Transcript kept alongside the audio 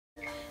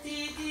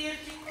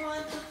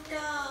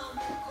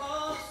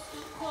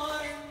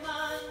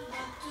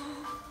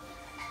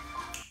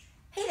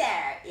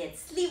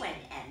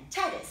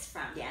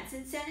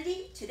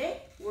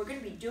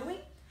doing?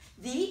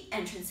 The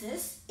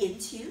entrances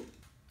into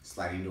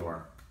sliding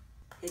door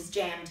is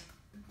jammed.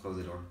 Close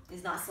the door.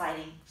 Is not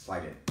sliding.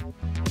 Slide it.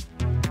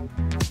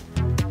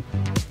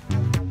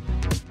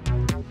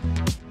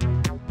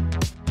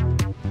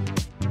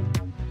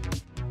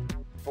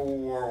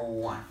 Four,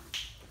 1,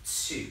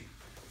 2,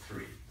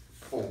 3,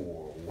 4,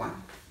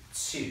 1,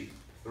 2,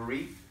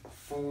 3,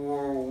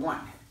 4, 1,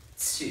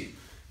 2,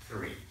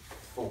 3,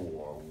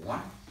 4,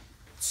 1,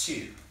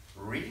 2,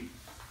 3,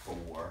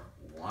 4,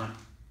 1.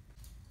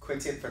 Quick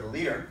tip for the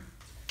leader.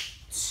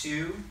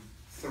 2,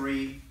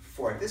 3,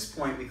 4. At this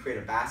point, we create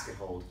a basket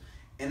hold,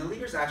 and the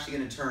leader's actually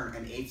going to turn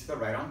an 8 to the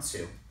right on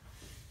 2,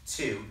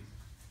 2,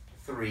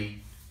 3,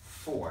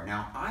 4.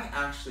 Now, I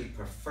actually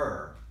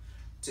prefer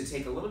to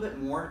take a little bit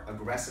more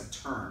aggressive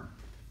turn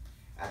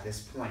at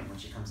this point when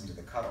she comes into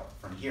the cuddle.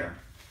 From here,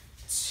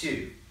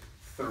 2,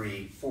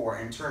 3, 4,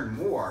 and turn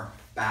more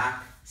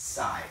back,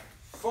 side,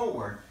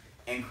 forward,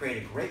 and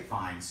create a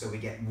grapevine so we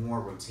get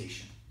more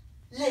rotation.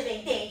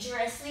 Living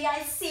dangerously,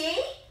 I see.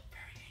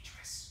 Very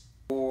dangerous.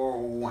 4,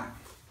 1,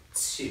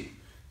 2,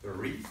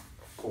 3,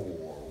 4,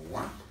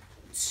 1,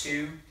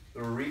 2,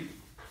 3,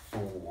 4,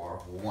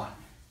 1,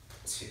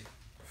 2,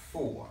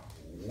 4,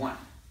 1,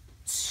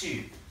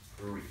 2,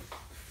 3,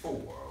 4,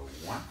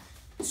 1,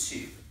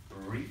 2,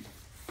 3,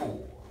 4,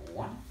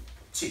 1,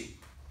 2,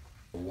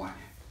 1,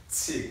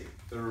 2,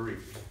 3,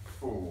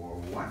 4,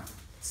 1,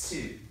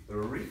 2,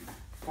 3,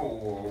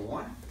 4,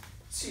 1,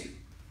 2,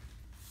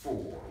 4,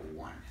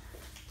 1,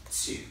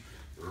 2,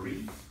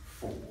 3,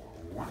 4,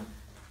 1,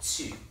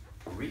 2,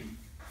 3,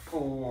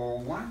 4,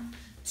 1,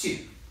 2.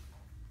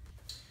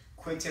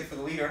 Quick tip for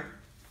the leader.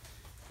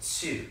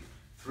 2,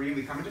 3,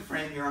 we come into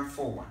frame here on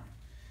 4, 1.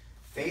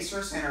 Face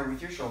her center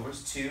with your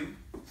shoulders, 2,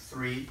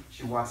 3,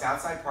 she walks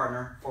outside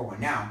partner, 4,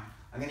 1. Now,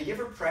 I'm going to give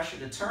her pressure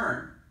to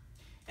turn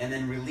and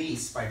then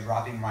release by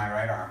dropping my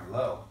right arm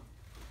low,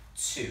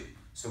 2.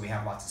 So we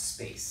have lots of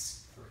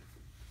space. 3.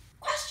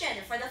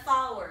 Question for the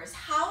followers.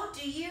 How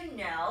do you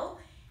know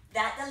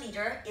that the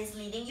leader is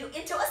leading you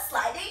into a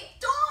sliding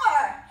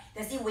door?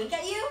 Does he wink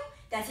at you?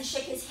 Does he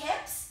shake his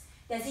hips?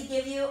 Does he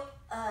give you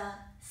a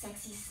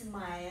sexy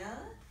smile?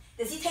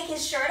 Does he take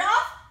his shirt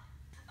off?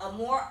 A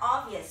more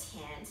obvious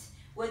hint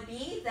would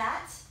be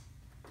that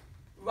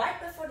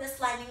right before the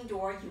sliding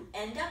door, you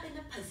end up in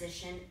a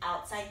position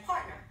outside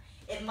partner.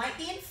 It might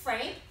be in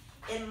frame,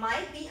 it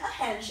might be a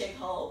handshake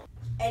hold,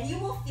 and you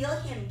will feel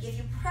him give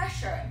you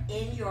pressure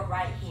in your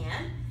right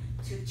hand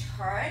to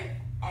turn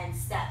and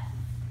step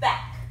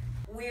back.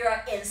 We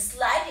are in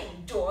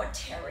sliding door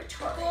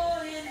territory.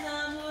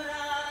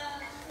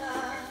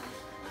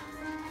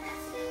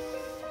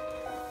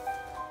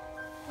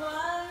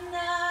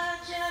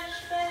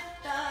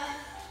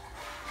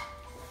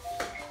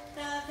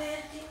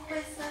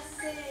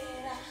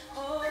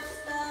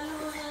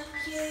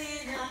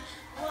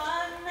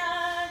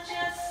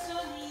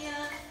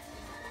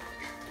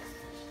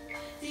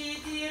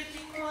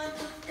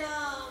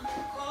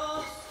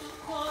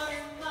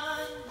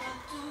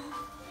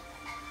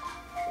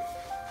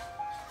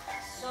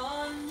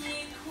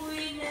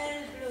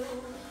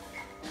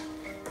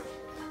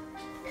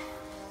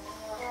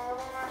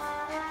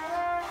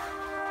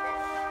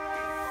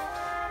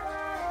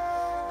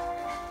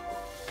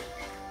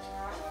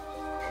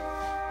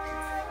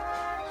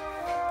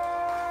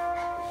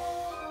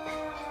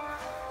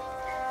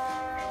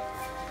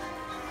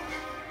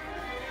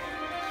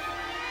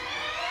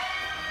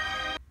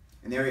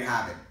 And there you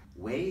have it.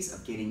 Ways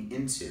of getting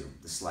into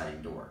the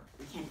sliding door.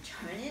 We can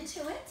turn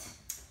into it.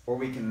 Or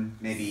we can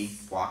maybe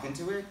walk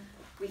into it.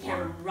 We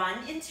can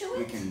run into it.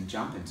 We can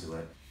jump into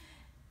it.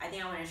 I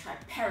think I want to try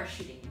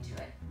parachuting into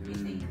it. What do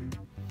you think?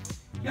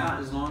 Yeah,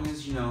 as long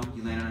as you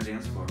land on a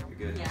dance floor,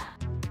 you're good. Yeah.